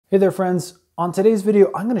Hey there friends, on today's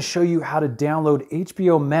video I'm going to show you how to download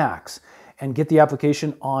HBO Max and get the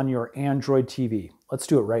application on your Android TV. Let's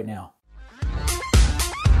do it right now.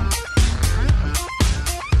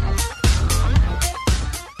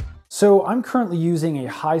 So I'm currently using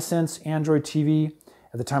a Hisense Android TV.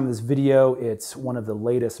 At the time of this video, it's one of the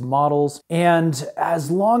latest models. And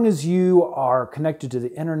as long as you are connected to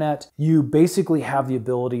the internet, you basically have the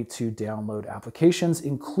ability to download applications,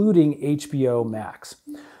 including HBO Max.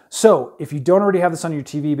 So if you don't already have this on your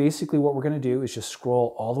TV, basically what we're going to do is just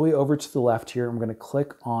scroll all the way over to the left here, and we're going to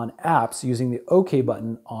click on apps using the OK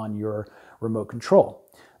button on your remote control.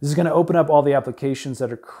 This is going to open up all the applications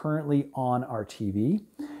that are currently on our TV.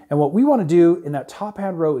 And what we want to do in that top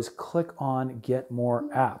hand row is click on Get More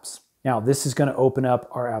Apps. Now this is going to open up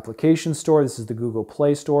our application store. This is the Google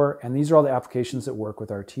Play Store, and these are all the applications that work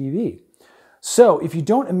with our TV. So if you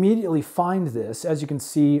don't immediately find this, as you can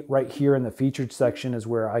see right here in the featured section is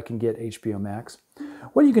where I can get HBO Max.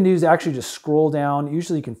 What you can do is actually just scroll down.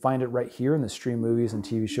 Usually you can find it right here in the stream movies and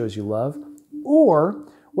TV shows you love. Or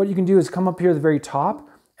what you can do is come up here at the very top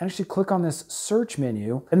and actually click on this search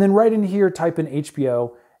menu, and then right in here type in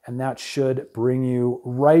HBO, and that should bring you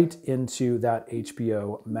right into that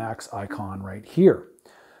HBO Max icon right here.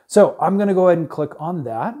 So I'm going to go ahead and click on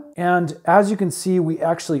that. And as you can see, we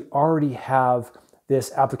actually already have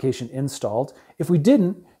this application installed. If we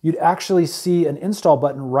didn't, you'd actually see an install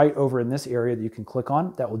button right over in this area that you can click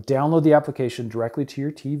on. That will download the application directly to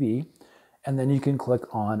your TV. And then you can click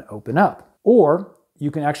on Open Up. Or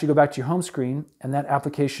you can actually go back to your home screen, and that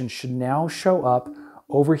application should now show up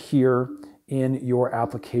over here in your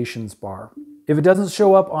applications bar. If it doesn't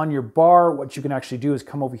show up on your bar, what you can actually do is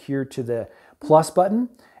come over here to the plus button,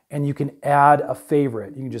 and you can add a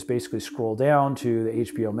favorite. You can just basically scroll down to the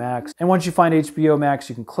HBO Max. And once you find HBO Max,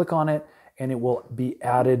 you can click on it and it will be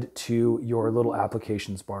added to your little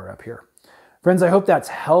applications bar up here. Friends, I hope that's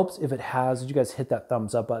helped. If it has, you guys hit that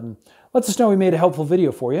thumbs up button. Let us know we made a helpful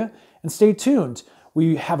video for you. And stay tuned.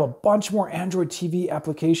 We have a bunch more Android TV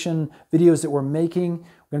application videos that we're making.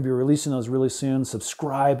 We're gonna be releasing those really soon.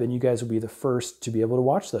 Subscribe and you guys will be the first to be able to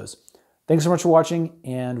watch those. Thanks so much for watching,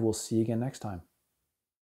 and we'll see you again next time.